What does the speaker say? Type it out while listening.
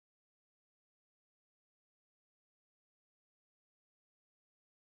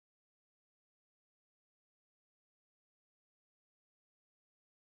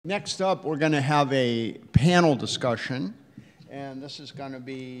Next up, we're going to have a panel discussion, and this is going to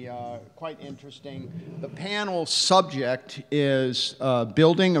be quite interesting. The panel subject is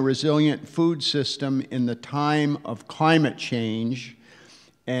building a resilient food system in the time of climate change,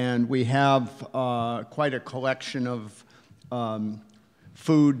 and we have quite a collection of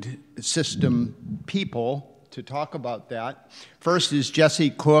food system people to talk about that. First is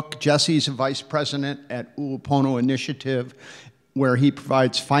Jesse Cook. Jesse's a vice president at Ulupono Initiative, where he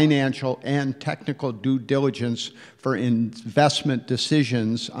provides financial and technical due diligence for investment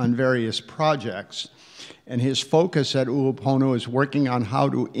decisions on various projects. And his focus at Ulupono is working on how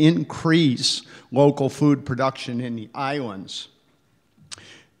to increase local food production in the islands.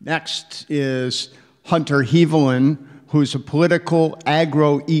 Next is Hunter Hevelin, who's a political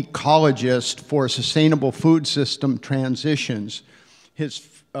agroecologist for sustainable food system transitions. His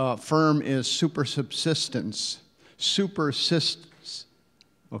firm is Supersubsistence,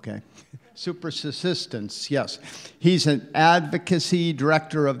 yes. He's an advocacy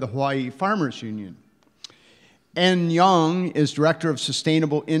director of the Hawaii Farmers Union. En Young is director of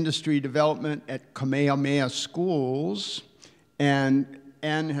sustainable industry development at Kamehameha Schools, and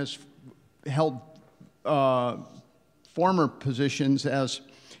En has held former positions as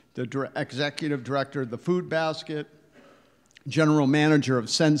the executive director of the Food Basket, general manager of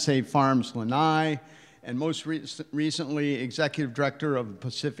Sensei Farms Lanai, and most recently, executive director of the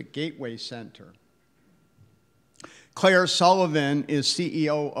Pacific Gateway Center. Claire Sullivan is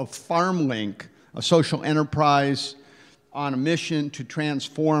CEO of FarmLink, a social enterprise on a mission to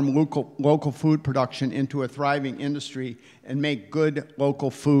transform local food production into a thriving industry and make good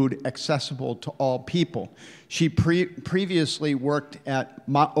local food accessible to all people. She previously worked at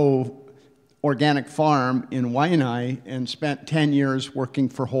Ma'o Organic Farm in Waianae and spent 10 years working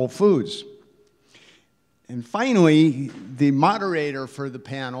for Whole Foods. And finally, the moderator for the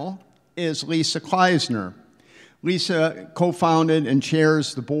panel is Lisa Kleisner. Lisa co-founded and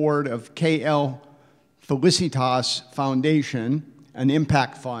chairs the board of KL Felicitas Foundation, an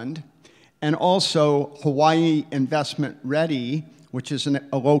impact fund, and also Hawaii Investment Ready, which is a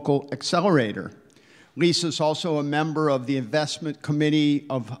local accelerator. Lisa is also a member of the investment committee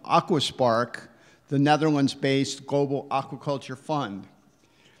of Aquaspark, the Netherlands-based global aquaculture fund.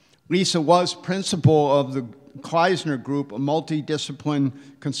 Lisa was principal of the Kleisner Group, a multidiscipline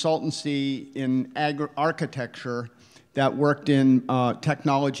consultancy in architecture that worked in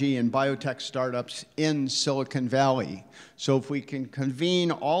technology and biotech startups in Silicon Valley. So if we can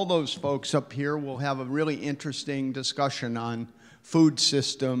convene all those folks up here, we'll have a really interesting discussion on food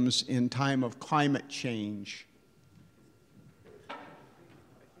systems in time of climate change.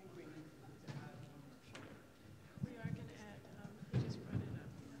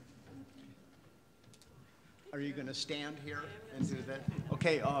 Are you going to stand here and do that?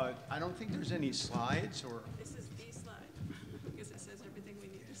 Okay, I don't think there's any slides or... This is the slide, because it says everything we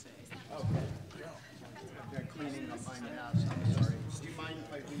need to say. Okay. They're cleaning up my mess, I'm sorry. Do you mind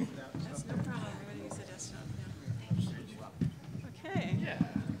if I leave that That's stuff? no problem, we're going to use the desktop now. Okay. Yeah.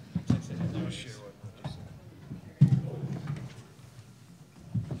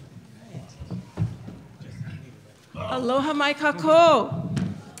 Aloha mai kako.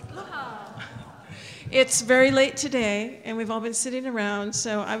 It's very late today, and we've all been sitting around,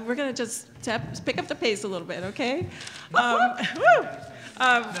 so we're going to just pick up the pace a little bit, okay? I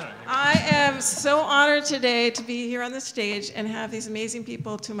am so honored today to be here on the stage and have these amazing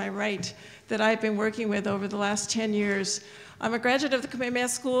people to my right that I've been working with over the last 10 years. I'm a graduate of the Kamehameha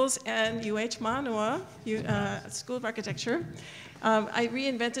Schools and UH Manoa School of Architecture. I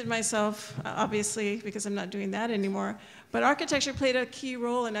reinvented myself, obviously, because I'm not doing that anymore. But architecture played a key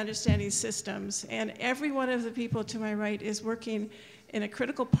role in understanding systems. And every one of the people to my right is working in a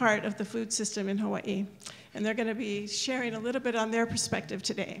critical part of the food system in Hawaii. And they're going to be sharing a little bit on their perspective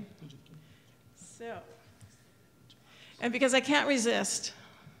today. So, and because I can't resist,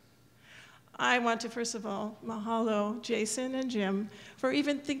 I want to, first of all, mahalo Jason and Jim for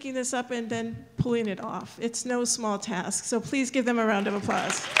even thinking this up and then pulling it off. It's no small task, so please give them a round of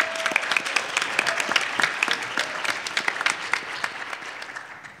applause.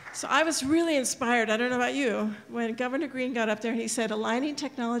 So I was really inspired, I don't know about you, when Governor Green got up there and he said, aligning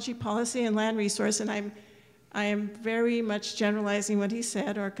technology, policy, and land resource, and I am very much generalizing what he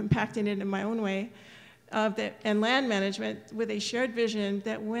said or compacting it in my own way, and land management with a shared vision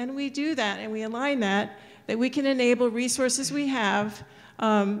that when we do that and we align that we can enable resources we have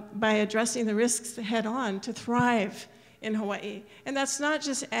by addressing the risks head on to thrive in Hawaii. And that's not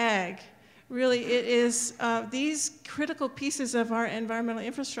just ag. Really, it is these critical pieces of our environmental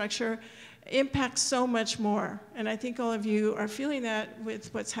infrastructure impacts so much more. And I think all of you are feeling that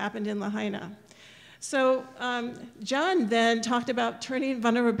with what's happened in Lahaina. So John then talked about turning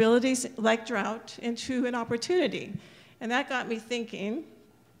vulnerabilities like drought into an opportunity. And that got me thinking,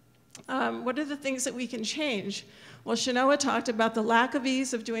 what are the things that we can change? Well, Shanoa talked about the lack of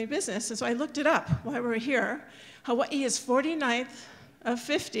ease of doing business, and so I looked it up while we were here. Hawaii is 49th of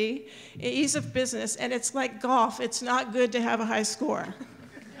 50 in ease of business, and it's like golf. It's not good to have a high score,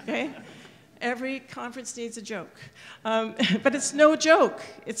 okay? Every conference needs a joke. But it's no joke.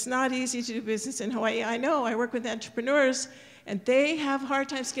 It's not easy to do business in Hawaii. I know, I work with entrepreneurs, and they have hard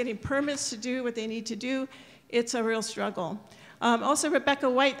times getting permits to do what they need to do. It's a real struggle. Also, Rebecca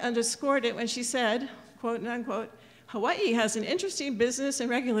White underscored it when she said, quote and unquote, Hawaii has an interesting business and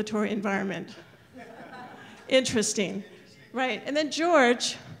regulatory environment. Interesting, right? And then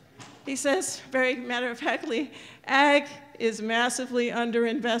George, he says very matter-of-factly, ag is massively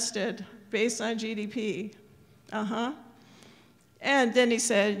underinvested based on GDP. And then he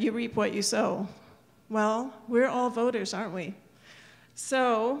said, you reap what you sow. Well, we're all voters, aren't we?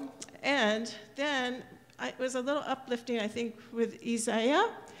 So, and then it was a little uplifting, I think, with Isaiah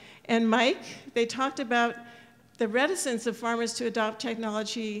and Mike. They talked about the reticence of farmers to adopt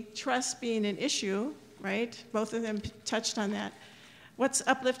technology, trust being an issue, right? Both of them touched on that. What's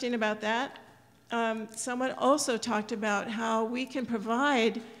uplifting about that? Someone also talked about how we can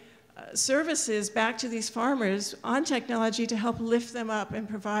provide services back to these farmers on technology to help lift them up and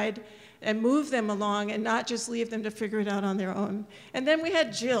provide and move them along and not just leave them to figure it out on their own. And then we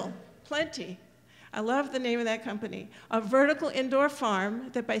had Jill Plenty. I love the name of that company. A vertical indoor farm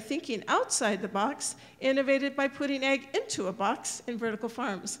that by thinking outside the box, innovated by putting egg into a box in vertical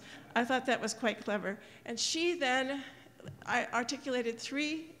farms. I thought that was quite clever. And she then articulated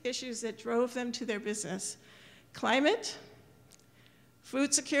 3 issues that drove them to their business: climate,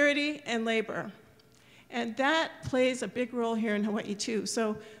 food security, and labor. And that plays a big role here in Hawaii too.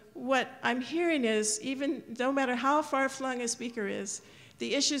 So what I'm hearing is, even no matter how far-flung a speaker is,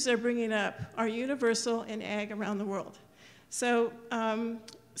 the issues they're bringing up are universal in ag around the world. So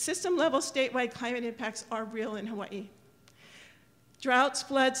system-level statewide climate impacts are real in Hawaii. Droughts,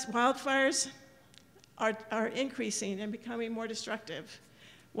 floods, wildfires are increasing and becoming more destructive.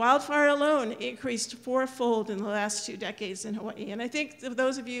 Wildfire alone increased 4-fold in the last 2 decades in Hawaii. And I think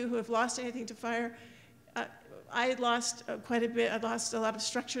those of you who have lost anything to fire, I lost quite a bit. I lost a lot of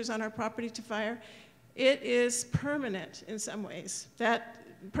structures on our property to fire. It is permanent in some ways. That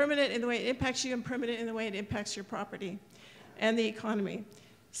permanent in the way it impacts you and permanent in the way it impacts your property and the economy.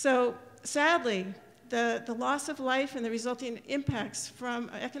 So sadly, the loss of life and the resulting impacts from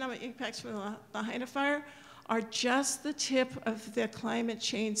economic impacts from the Lahaina fire are just the tip of the climate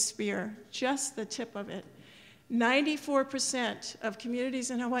change spear, just the tip of it. 94% of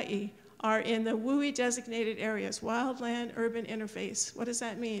communities in Hawaii are in the WUI designated areas, wildland urban interface. What does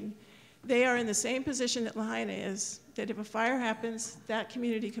that mean? They are in the same position that Lahaina is, that if a fire happens, that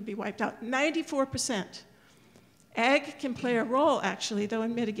community could be wiped out. 94%. Ag can play a role, actually, though,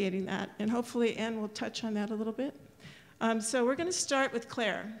 in mitigating that. And hopefully Ann will touch on that a little bit. So we're going to start with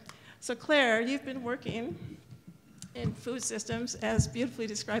Claire. So Claire, you've been working in food systems, as beautifully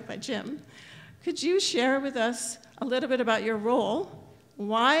described by Jim. Could you share with us a little bit about your role,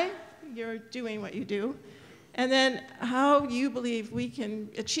 why you're doing what you do, and then how you believe we can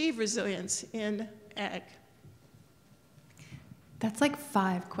achieve resilience in ag? That's like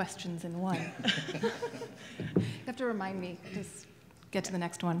 5 questions in one. You have to remind me, just get to the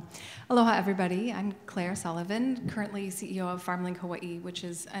next one. Aloha, everybody. I'm Claire Sullivan, currently CEO of FarmLink Hawaii, which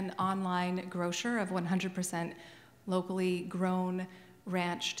is an online grocer of 100% locally grown,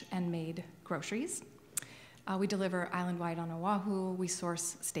 ranched, and made groceries. We deliver island-wide on Oahu. We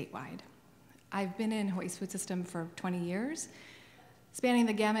source statewide. I've been in Hawaii's food system for 20 years, spanning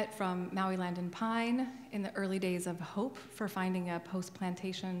the gamut from Maui land and pine in the early days of hope for finding a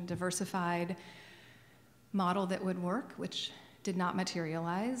post-plantation diversified model that would work, which did not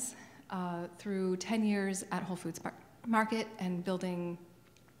materialize, through 10 years at Whole Foods Market and building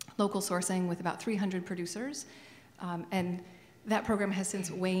local sourcing with about 300 producers. And that program has since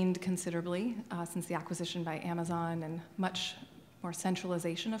waned considerably since the acquisition by Amazon and much more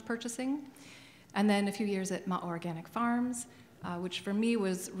centralization of purchasing. And then a few years at Ma'a Organic Farms, which for me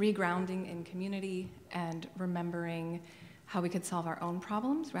was regrounding in community and remembering how we could solve our own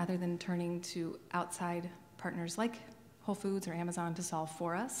problems rather than turning to outside partners like Whole Foods or Amazon to solve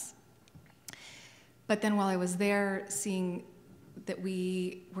for us. But then while I was there, seeing that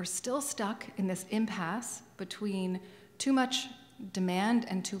we were still stuck in this impasse between too much demand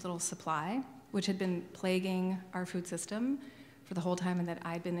and too little supply, which had been plaguing our food system for the whole time that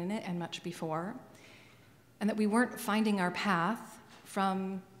I'd been in it and much before, and that we weren't finding our path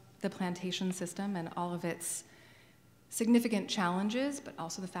from the plantation system and all of its significant challenges, but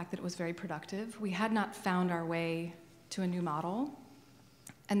also the fact that it was very productive. We had not found our way to a new model,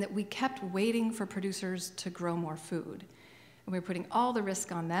 and that we kept waiting for producers to grow more food. And we were putting all the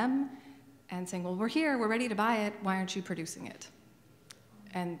risk on them and saying, well, we're here, we're ready to buy it, why aren't you producing it?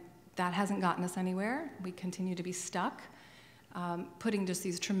 And that hasn't gotten us anywhere. We continue to be stuck, putting just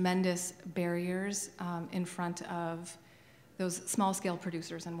these tremendous barriers in front of those small-scale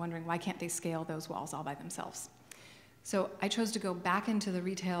producers and wondering why can't they scale those walls all by themselves. So I chose to go back into the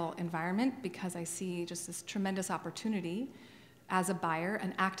retail environment because I see just this tremendous opportunity as a buyer,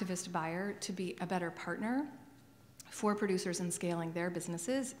 an activist buyer, to be a better partner for producers in scaling their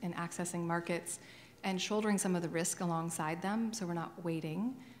businesses, in accessing markets, and shouldering some of the risk alongside them, so we're not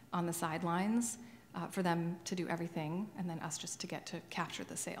waiting on the sidelines for them to do everything and then us just to get to capture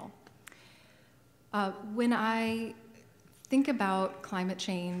the sale. When I think about climate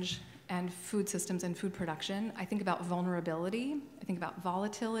change and food systems and food production, I think about vulnerability, I think about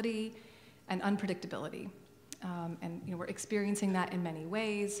volatility and unpredictability. And we're experiencing that in many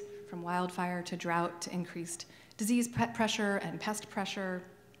ways, from wildfire to drought to increased disease pressure and pest pressure.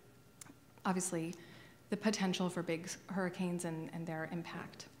 Obviously, the potential for big hurricanes and their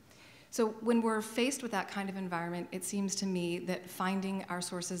impact. So when we're faced with that kind of environment, it seems to me that finding our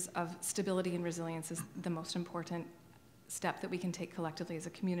sources of stability and resilience is the most important step that we can take collectively as a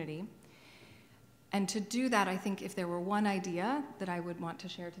community. And to do that, I think if there were one idea that I would want to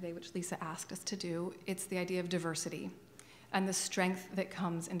share today, which Lisa asked us to do, it's the idea of diversity and the strength that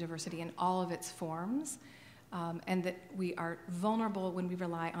comes in diversity in all of its forms, and that we are vulnerable when we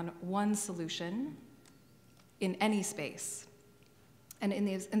rely on one solution in any space. And in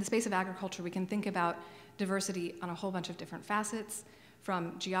the space of agriculture, we can think about diversity on a whole bunch of different facets,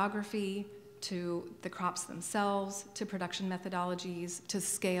 from geography to the crops themselves, to production methodologies, to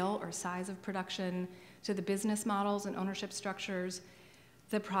scale or size of production, to the business models and ownership structures,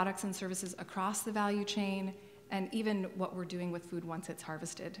 the products and services across the value chain, and even what we're doing with food once it's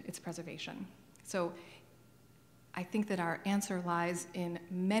harvested, its preservation. So I think that our answer lies in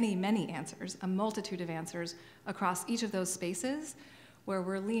many, many answers, a multitude of answers across each of those spaces, where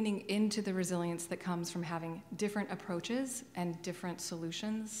we're leaning into the resilience that comes from having different approaches and different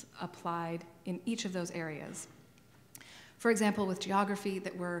solutions applied in each of those areas. For example, with geography,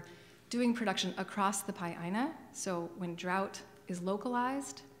 that we're doing production across the Pai'aina, so when drought is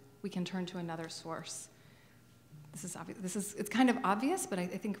localized, we can turn to another source. This is obvious. It's kind of obvious, but I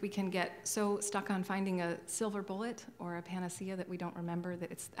think we can get so stuck on finding a silver bullet or a panacea that we don't remember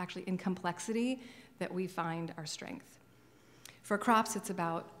that it's actually in complexity that we find our strength. For crops, it's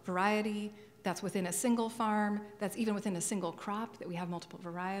about variety. That's within a single farm. That's even within a single crop, that we have multiple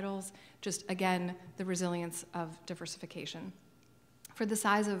varietals. Just, again, the resilience of diversification. For the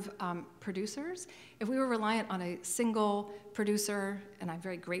size of producers, if we were reliant on a single producer, and I'm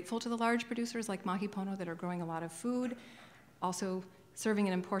very grateful to the large producers like Mahi Pono that are growing a lot of food, also serving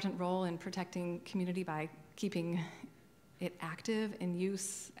an important role in protecting community by keeping it active in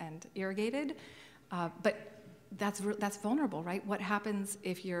use and irrigated. But that's vulnerable, right? What happens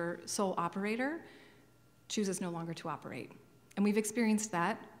if your sole operator chooses no longer to operate? And we've experienced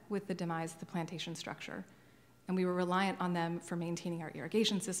that with the demise of the plantation structure. And we were reliant on them for maintaining our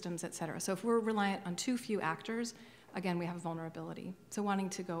irrigation systems, et cetera. So if we're reliant on too few actors, again, we have vulnerability. So wanting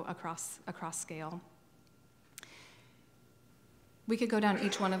to go across scale. We could go down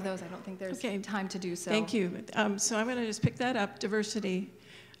each one of those. I don't think there's time to do so. Thank you. So I'm going to just pick that up, diversity.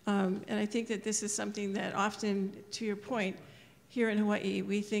 And I think that this is something that often, to your point, here in Hawaii,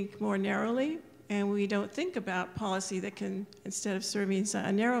 we think more narrowly, and we don't think about policy that can, instead of serving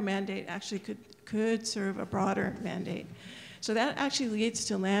a narrow mandate, actually could serve a broader mandate. So that actually leads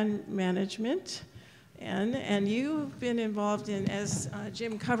to land management. And you've been involved in, as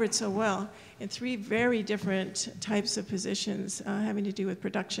Jim covered so well, in 3 very different types of positions having to do with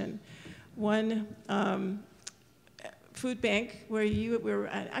production. One, food bank, where you were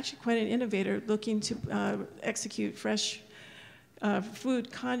actually quite an innovator, looking to execute fresh food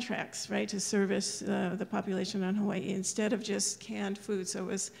contracts, right, to service the population on Hawaii instead of just canned food.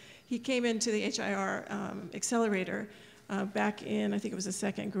 So he came into the HIR accelerator back in, I think it was the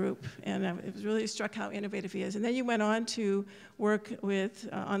second group, and it was really struck how innovative he is. And then you went on to work with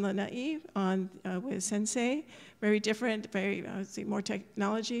on Lanai, with Sensei, very different, very I would say more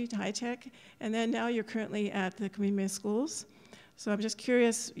technology, high tech, and then now you're currently at the Kamehameha Schools. So I'm just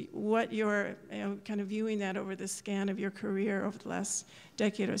curious what you're kind of viewing that over the scan of your career over the last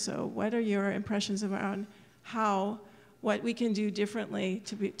decade or so. What are your impressions around how what we can do differently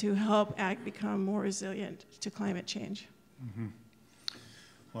to help ag become more resilient to climate change. Mm-hmm.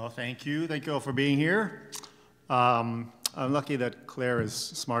 Well, thank you. Thank you all for being here. I'm lucky that Claire is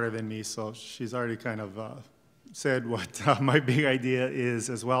smarter than me, so she's already kind of said what my big idea is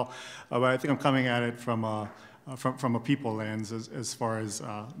as well. But I think I'm coming at it from a people lens as far as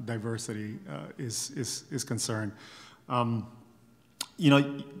diversity is concerned. You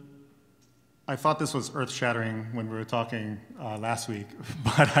know, I thought this was earth-shattering when we were talking last week,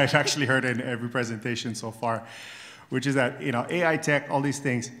 but I've actually heard it in every presentation so far, which is that, you know, AI tech, all these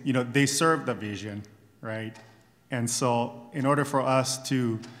things, you know, they serve the vision, right? And so in order for us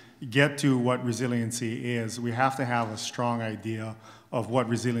to get to what resiliency is, we have to have a strong idea of what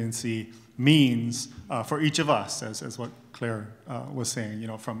resiliency means for each of us, as what Claire was saying, you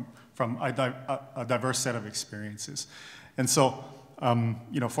know, from a diverse set of experiences. And so,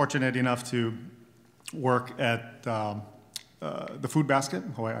 you know, fortunate enough to work at the Food Basket,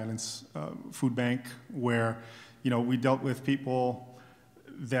 Hawaii Islands Food Bank, where, you know, we dealt with people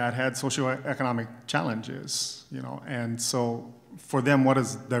that had socioeconomic challenges, you know, and so for them, what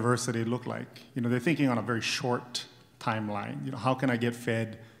does diversity look like? You know, they're thinking on a very short timeline. You know, how can I get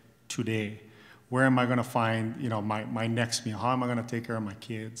fed today? Where am I going to find, you know, my next meal? How am I going to take care of my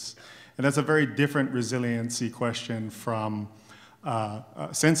kids? And that's a very different resiliency question from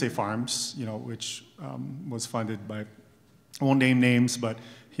Sensei Farms, you know, which was funded by, I won't name names, but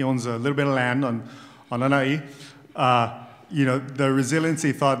he owns a little bit of land on Lanai. You know, the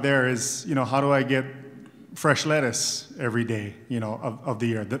resiliency thought there is, you know, how do I get fresh lettuce every day, you know, of the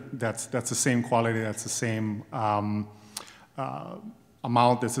year? That's the same quality, that's the same amount,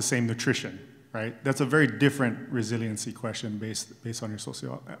 that's the same nutrition, right? That's a very different resiliency question based on your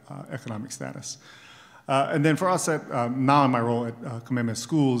socioeconomic status. And then for us now in my role at Kamehameha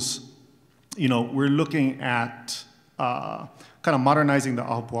Schools, you know, we're looking at kind of modernizing the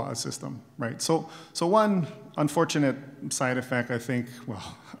Ahupua'a system, right? So one unfortunate side effect, I think,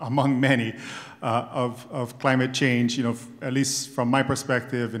 well, among many, of climate change, you know, at least from my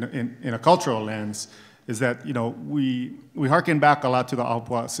perspective in a cultural lens, is that, you know, we harken back a lot to the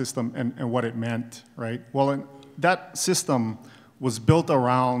Ahupua'a system and what it meant, right? Well, that system was built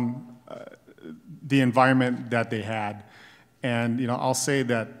around the environment that they had. And, you know, I'll say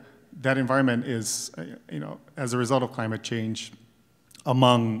that that environment is, you know, as a result of climate change,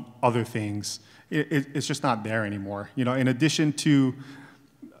 among other things, it's just not there anymore. You know, in addition to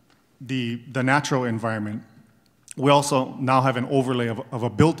the natural environment, we also now have an overlay of a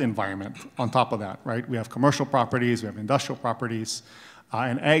built environment on top of that, right? We have commercial properties, we have industrial properties,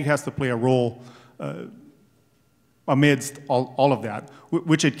 and ag has to play a role amidst all of that,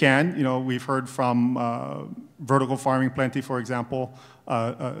 which it can. You know, we've heard from vertical farming plenty, for example,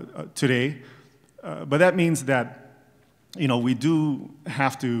 today. But that means that, you know, we do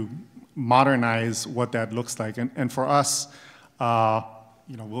have to modernize what that looks like. And for us,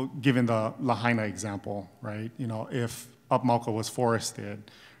 you know, given the Lahaina example, right? You know, if Upmauka was forested,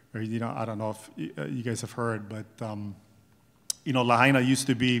 or, you know, I don't know if you guys have heard, but, you know, Lahaina used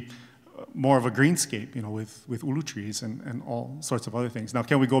to be more of a greenscape, you know, with ulu trees and all sorts of other things. Now,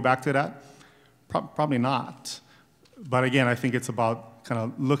 can we go back to that? Probably not. But again, I think it's about kind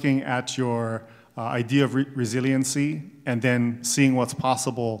of looking at your idea of resiliency and then seeing what's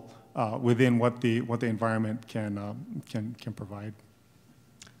possible within what the environment can provide.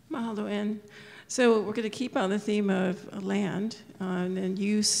 Mahalo, Ann. So we're going to keep on the theme of land and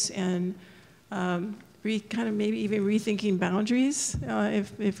use and kind of maybe even rethinking boundaries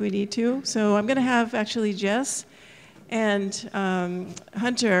if we need to. So I'm going to have actually Jess and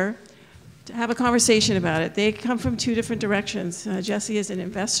Hunter to have a conversation about it. They come from two different directions. Jesse is an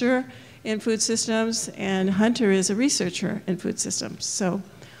investor in food systems, and Hunter is a researcher in food systems. So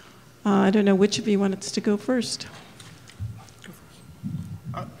I don't know which of you wants to go first.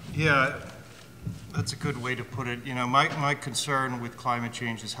 Yeah, that's a good way to put it. You know, my concern with climate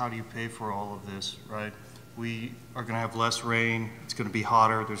change is how do you pay for all of this, right? We are going to have less rain, it's going to be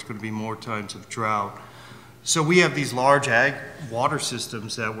hotter, there's going to be more times of drought. So we have these large ag water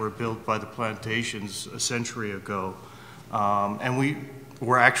systems that were built by the plantations a century ago. And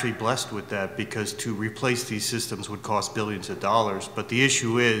we're actually blessed with that because to replace these systems would cost billions of dollars. But the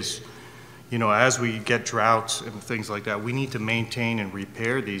issue is, you know, as we get droughts and things like that, we need to maintain and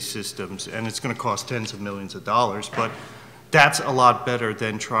repair these systems, and it's going to cost tens of millions of dollars. But that's a lot better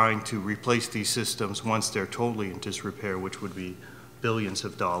than trying to replace these systems once they're totally in disrepair, which would be billions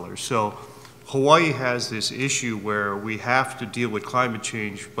of dollars. So Hawaii has this issue where we have to deal with climate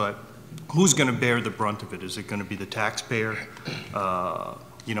change, but who's going to bear the brunt of it? Is it going to be the taxpayer?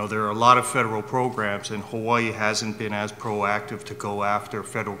 You know, there are a lot of federal programs, and Hawaii hasn't been as proactive to go after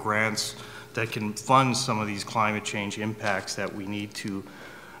federal grants that can fund some of these climate change impacts that we need to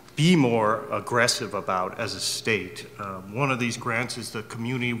be more aggressive about as a state. One of these grants is the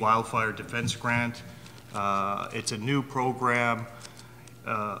Community Wildfire Defense Grant. It's a new program.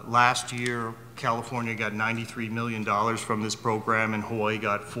 Last year, California got $93 million from this program, and Hawaii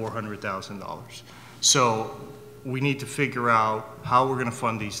got $400,000. So we need to figure out how we're going to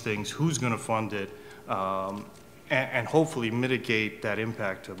fund these things, who's going to fund it, and hopefully mitigate that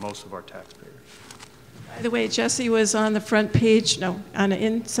impact to most of our taxpayers. By the way, Jesse was on the front page, no, on an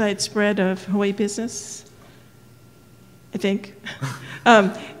inside spread of Hawaii Business, I think,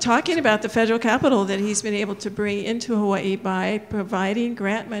 talking about the federal capital that he's been able to bring into Hawaii by providing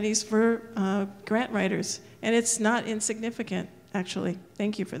grant monies for grant writers. And it's not insignificant, actually.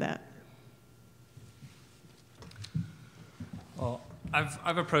 Thank you for that. Well,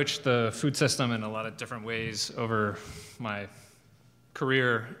 I've approached the food system in a lot of different ways over my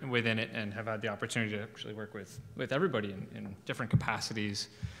career within it, and have had the opportunity to actually work with everybody in different capacities.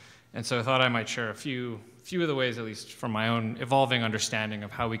 And so I thought I might share a few of the ways, at least from my own evolving understanding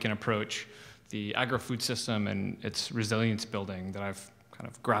of how we can approach the agri-food system and its resilience building that I've kind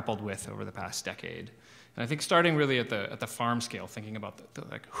of grappled with over the past decade. And I think starting really at the farm scale, thinking about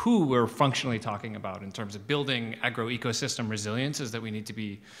like who we're functionally talking about in terms of building agro-ecosystem resilience, is that we need to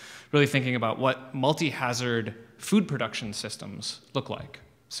be really thinking about what multi-hazard food production systems look like.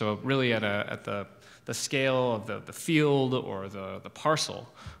 So really at the scale of the field or the parcel,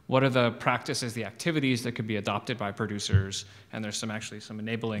 what are the practices, the activities that could be adopted by producers? And there's actually some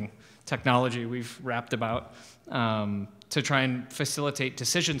enabling technology we've wrapped about to try and facilitate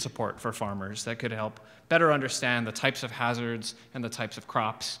decision support for farmers that could help better understand the types of hazards and the types of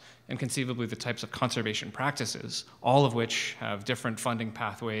crops, and conceivably the types of conservation practices, all of which have different funding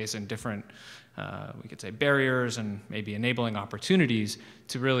pathways and different, we could say, barriers and maybe enabling opportunities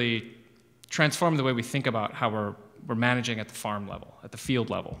to really transform the way we think about how we're managing at the farm level, at the field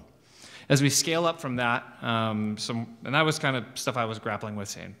level. As we scale up from that, and that was kind of stuff I was grappling with,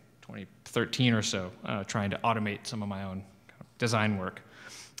 say, in 2013 or so, trying to automate some of my own kind of design work.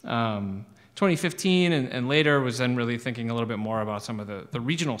 2015 and later was then really thinking a little bit more about some of the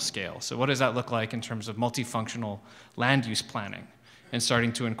regional scale. So what does that look like in terms of multifunctional land use planning, and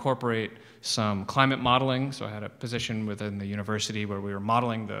starting to incorporate some climate modeling. So I had a position within the university where we were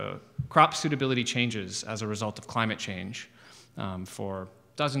modeling the crop suitability changes as a result of climate change for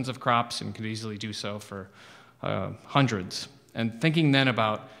dozens of crops, and could easily do so for hundreds. And thinking then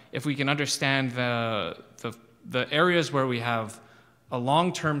about if we can understand the areas where we have a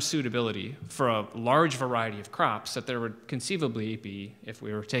long-term suitability for a large variety of crops, that there would conceivably be, if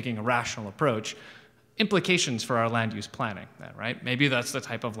we were taking a rational approach, implications for our land use planning, right? Maybe that's the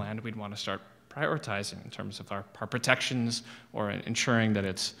type of land we'd want to start prioritizing in terms of our protections, or ensuring that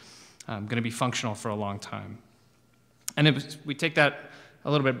it's going to be functional for a long time. And we take that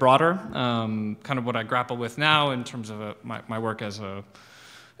a little bit broader, kind of what I grapple with now in terms of my work as a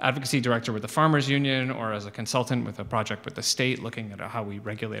advocacy director with the Farmers Union, or as a consultant with a project with the state looking at how we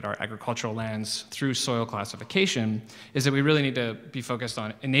regulate our agricultural lands through soil classification, is that we really need to be focused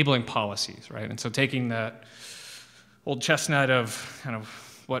on enabling policies, right? And so taking that old chestnut of kind of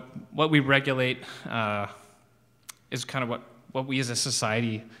what we regulate is kind of what we as a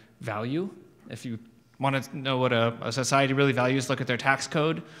society value. If you want to know what a society really values, look at their tax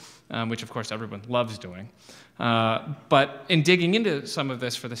code, which of course everyone loves doing. But in digging into some of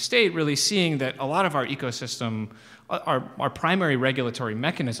this for the state, really seeing that a lot of our ecosystem, our primary regulatory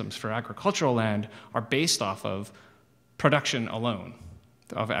mechanisms for agricultural land are based off of production alone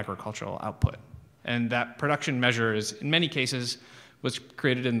of agricultural output. And that production measure is, in many cases, was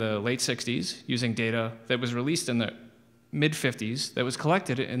created in the late 60s using data that was released in the mid 50s, that was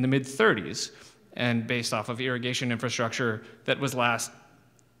collected in the mid 30s, and based off of irrigation infrastructure that was last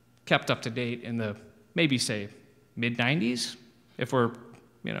kept up to date in the maybe, say, mid 90s, if we're,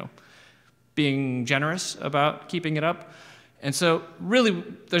 being generous about keeping it up. And so really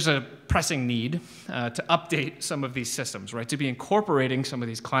there's a pressing need to update some of these systems, right? To be incorporating some of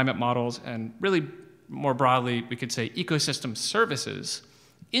these climate models, and really more broadly, we could say ecosystem services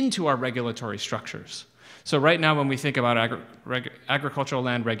into our regulatory structures. So right now when we think about agricultural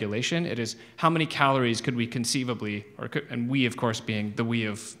land regulation, it is how many calories could we conceivably, and we of course being the we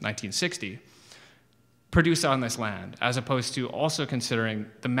of 1960, produce on this land, as opposed to also considering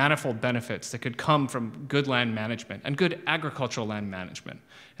the manifold benefits that could come from good land management and good agricultural land management.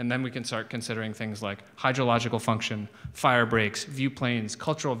 And then we can start considering things like hydrological function, fire breaks, view planes,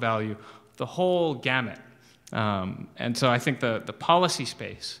 cultural value, the whole gamut And so I think the policy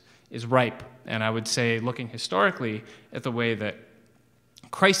space is ripe, and I would say looking historically at the way that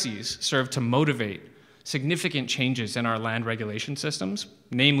crises serve to motivate significant changes in our land regulation systems,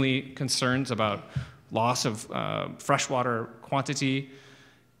 namely concerns about loss of freshwater quantity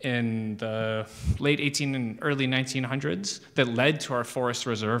in the late 18 and early 1900s that led to our forest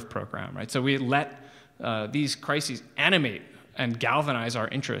reserve program, right? So we let these crises animate and galvanize our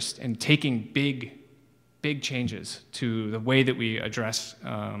interest in taking big changes to the way that we address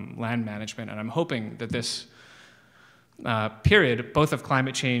land management. And I'm hoping that this period, both of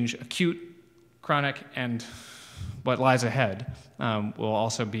climate change, acute, chronic, and what lies ahead, will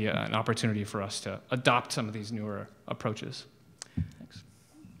also be an opportunity for us to adopt some of these newer approaches. Thanks.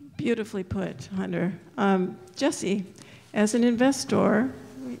 Beautifully put, Hunter. Jesse, as an investor,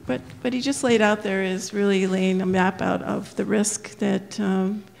 what he just laid out there is really laying a map out of the risk that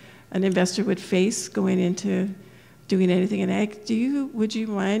an investor would face going into doing anything in ag. Would you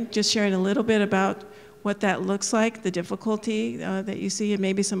mind just sharing a little bit about what that looks like, the difficulty that you see, and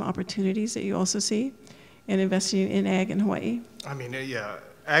maybe some opportunities that you also see in investing in ag in Hawaii? I mean, yeah,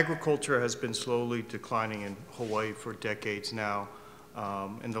 agriculture has been slowly declining in Hawaii for decades now.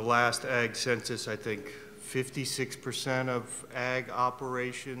 In the last ag census, I think 56% of ag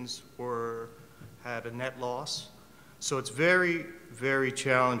operations had a net loss. So it's very, very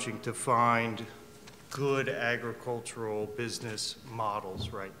challenging to find good agricultural business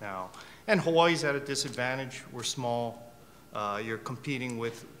models right now. And Hawaii's at a disadvantage. We're small. You're competing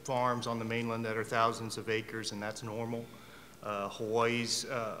with farms on the mainland that are thousands of acres, and that's normal. Hawaii's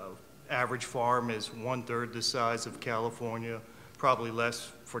average farm is 1/3 the size of California, probably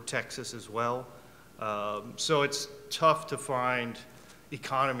less for Texas as well. So it's tough to find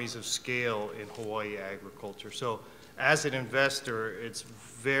economies of scale in Hawaii agriculture. So as an investor, it's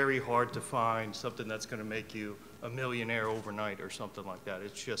very hard to find something that's going to make you a millionaire overnight or something like that.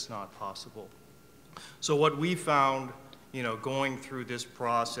 It's just not possible. So what we found, going through this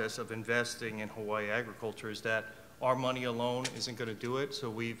process of investing in Hawaii agriculture is that our money alone isn't going to do it. So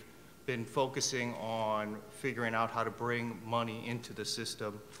we've been focusing on figuring out how to bring money into the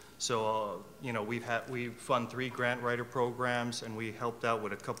system. So, we fund 3 grant writer programs, and we helped out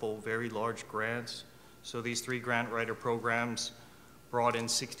with a couple very large grants. So these 3 grant writer programs brought in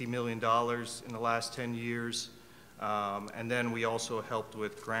 $60 million in the last 10 years. And then we also helped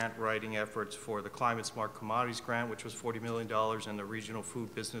with grant writing efforts for the Climate Smart Commodities Grant, which was $40 million, and the Regional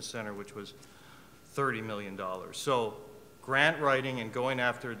Food Business Center, which was $30 million. So grant writing and going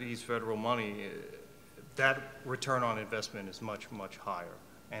after these federal money, that return on investment is much, much higher,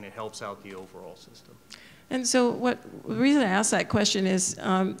 and it helps out the overall system. And so the reason I ask that question is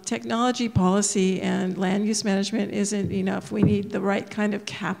technology policy and land use management isn't enough. We need the right kind of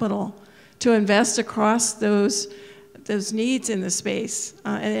capital to invest across those needs in the space.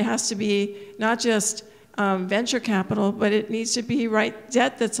 And it has to be not just venture capital, but it needs to be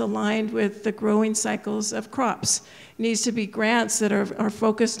debt that's aligned with the growing cycles of crops. It needs to be grants that are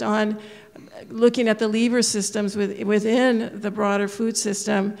focused on looking at the lever systems within the broader food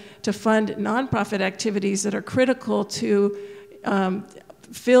system to fund nonprofit activities that are critical to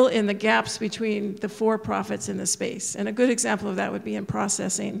fill in the gaps between the for-profits in the space. And a good example of that would be in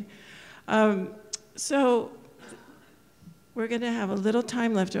processing. So we're going to have a little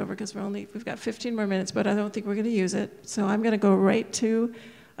time left over because we've got 15 more minutes, but I don't think we're going to use it. So I'm going to go right to,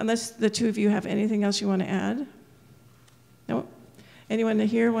 unless the two of you have anything else you want to add. No? Anyone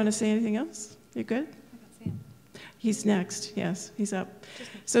here want to say anything else? You good? He's next, yes, he's up.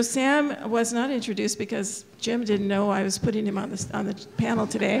 So Sam was not introduced because Jim didn't know I was putting him on the panel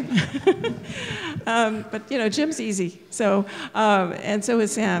today. But Jim's easy, so, and so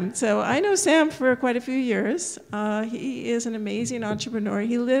is Sam. So I know Sam for quite a few years. He is an amazing entrepreneur.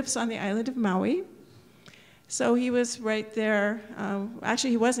 He lives on the island of Maui. So he was right there.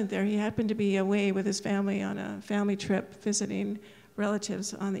 Actually, he wasn't there. He happened to be away with his family on a family trip visiting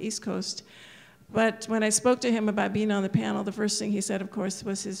relatives on the East Coast. But when I spoke to him about being on the panel, the first thing he said, of course,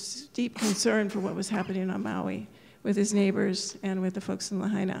 was his deep concern for what was happening on Maui with his neighbors and with the folks in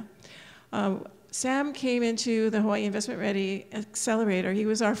Lahaina. Sam came into the Hawaii Investment Ready Accelerator. He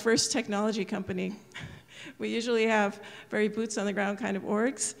was our first technology company. We usually have very boots on the ground kind of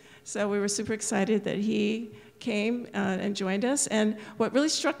orgs, so we were super excited that he came and joined us. And what really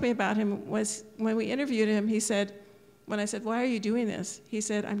struck me about him was when we interviewed him, he said, when I said, why are you doing this? He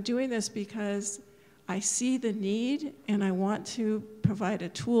said, I'm doing this because I see the need and I want to provide a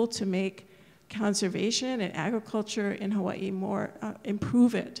tool to make conservation and agriculture in Hawaii more,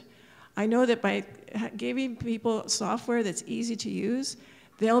 improve it. I know that by giving people software that's easy to use,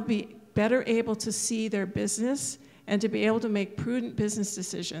 they'll be better able to see their business and to be able to make prudent business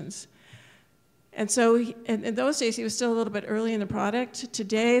decisions. And so in those days, he was still a little bit early in the product.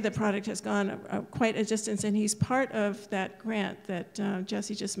 Today, the product has gone quite a distance, and he's part of that grant that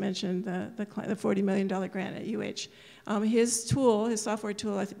Jesse just mentioned, the $40 million grant at UH. His tool, his software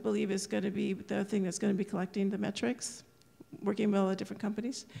tool, I believe is going to be the thing that's going to be collecting the metrics, working with all the different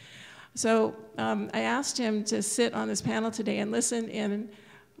companies. So I asked him to sit on this panel today and listen in,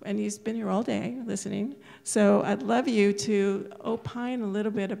 and he's been here all day listening. So I'd love you to opine a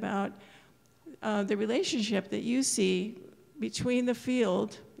little bit about the relationship that you see between the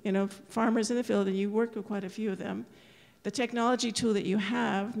field, farmers in the field, and you work with quite a few of them, the technology tool that you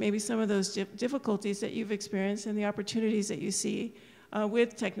have, maybe some of those difficulties that you've experienced and the opportunities that you see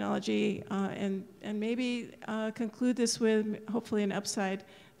with technology, and maybe conclude this with hopefully an upside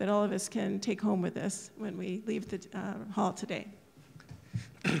that all of us can take home with us when we leave the hall today.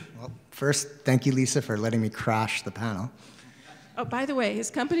 Well, first, thank you, Lisa, for letting me crash the panel. Oh, by the way, his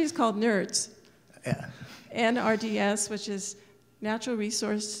company is called NERDS. Yeah. NRDS, which is Natural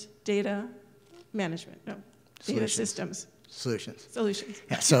Resource Data Management. No, Data Systems. Solutions. Solutions.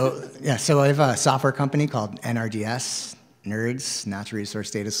 So I have a software company called NRDS, NERDS, Natural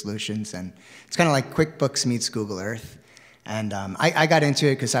Resource Data Solutions, and it's kind of like QuickBooks meets Google Earth. And I got into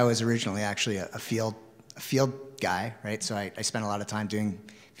it because I was originally actually a field guy, right? So I spent a lot of time doing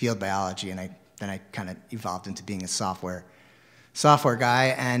field biology, and then I kind of evolved into being a software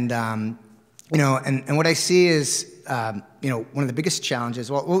guy. And and what I see is one of the biggest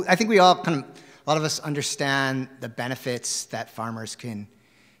challenges. Well, I think we all a lot of us understand the benefits that farmers can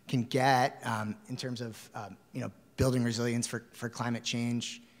get in terms of building resilience for climate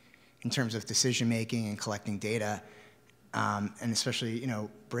change, in terms of decision making and collecting data. And especially,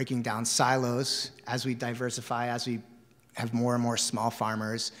 breaking down silos as we diversify, as we have more and more small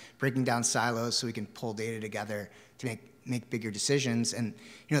farmers, breaking down silos so we can pull data together to make bigger decisions. And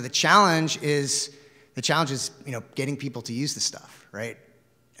the challenge is getting people to use the stuff, right?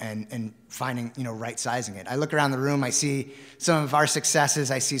 And finding right sizing it. I look around the room, I see some of our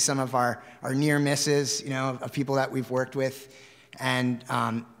successes, I see some of our near misses, of people that we've worked with, and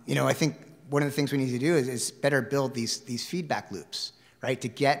I think one of the things we need to do is better build these feedback loops, right, to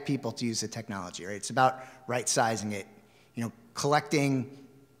get people to use the technology, right? It's about right-sizing it, collecting,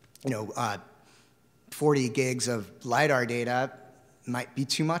 40 gigs of LiDAR data might be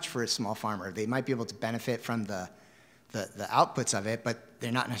too much for a small farmer. They might be able to benefit from the outputs of it, but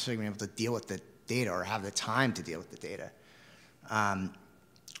they're not necessarily going to be able to deal with the data or have the time to deal with the data.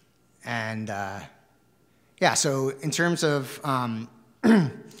 So in terms of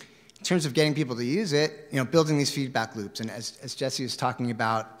getting people to use it, building these feedback loops, and as Jesse was talking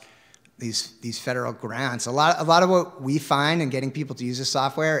about these federal grants, a lot of what we find in getting people to use the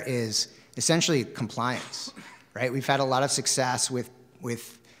software is essentially compliance, right? We've had a lot of success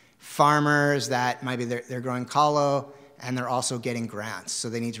with farmers that maybe they're growing kalo and they're also getting grants, so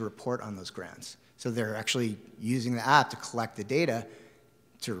they need to report on those grants. So they're actually using the app to collect the data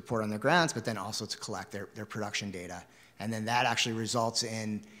to report on their grants, but then also to collect their production data, and then that actually results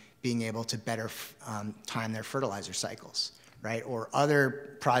in being able to better time their fertilizer cycles, right? Or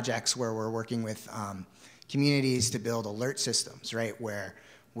other projects where we're working with communities to build alert systems, right? Where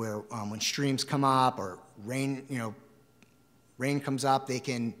when streams come up or rain comes up, they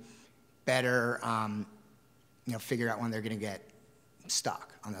can better figure out when they're going to get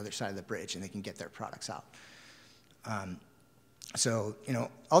stuck on the other side of the bridge, and they can get their products out.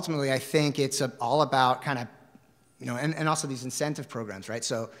 Ultimately, I think it's all about and also these incentive programs, right?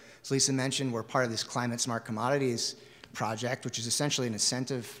 So as Lisa mentioned, we're part of this Climate Smart Commodities project, which is essentially an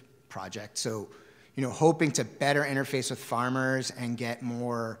incentive project. So, hoping to better interface with farmers and get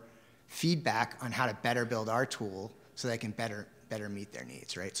more feedback on how to better build our tool so they can better meet their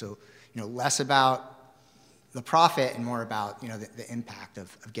needs, right? So, less about the profit and more about, the impact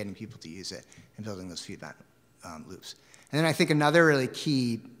of getting people to use it and building those feedback loops. And then I think another really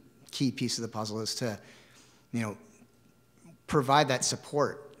key piece of the puzzle is to, provide that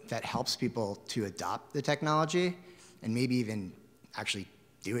support that helps people to adopt the technology and maybe even actually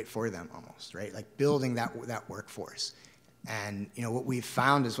do it for them almost, right? Like building that workforce. And what we've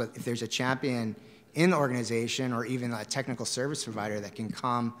found is if there's a champion in the organization or even a technical service provider that can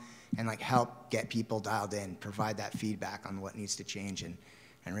come and help get people dialed in, provide that feedback on what needs to change and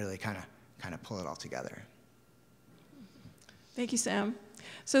really kind of pull it all together. Thank you, Sam.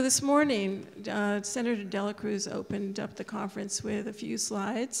 So this morning, Senator Dela Cruz opened up the conference with a few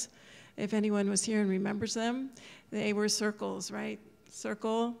slides. If anyone was here and remembers them, they were circles, right?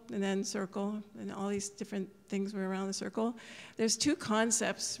 circle, and then circle, and all these different things were around the circle. There's two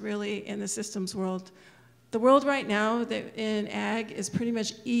concepts really in the systems world. The world right now that in ag is pretty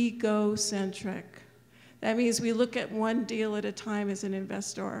much egocentric. That means we look at one deal at a time as an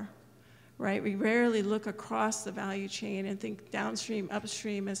investor, right? We rarely look across the value chain and think downstream,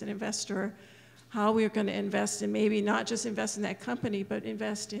 upstream as an investor, how we're going to invest in, maybe not just invest in that company, but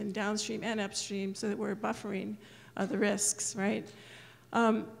invest in downstream and upstream so that we're buffering the risks, right?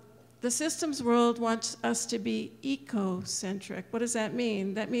 The systems world wants us to be ecocentric. What does that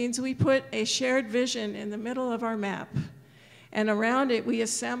mean? That means we put a shared vision in the middle of our map, and around it we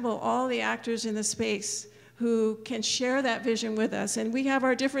assemble all the actors in the space who can share that vision with us. And we have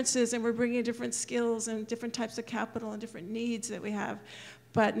our differences, and we're bringing different skills and different types of capital and different needs that we have.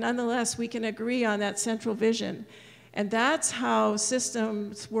 But nonetheless, we can agree on that central vision. And that's how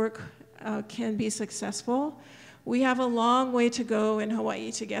systems work can be successful. We have a long way to go in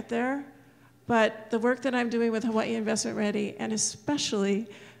Hawaii to get there. But the work that I'm doing with Hawaii Investment Ready, and especially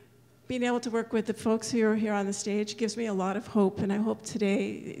being able to work with the folks who are here on the stage, gives me a lot of hope. And I hope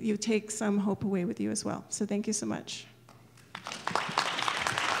today you take some hope away with you as well. So thank you so much.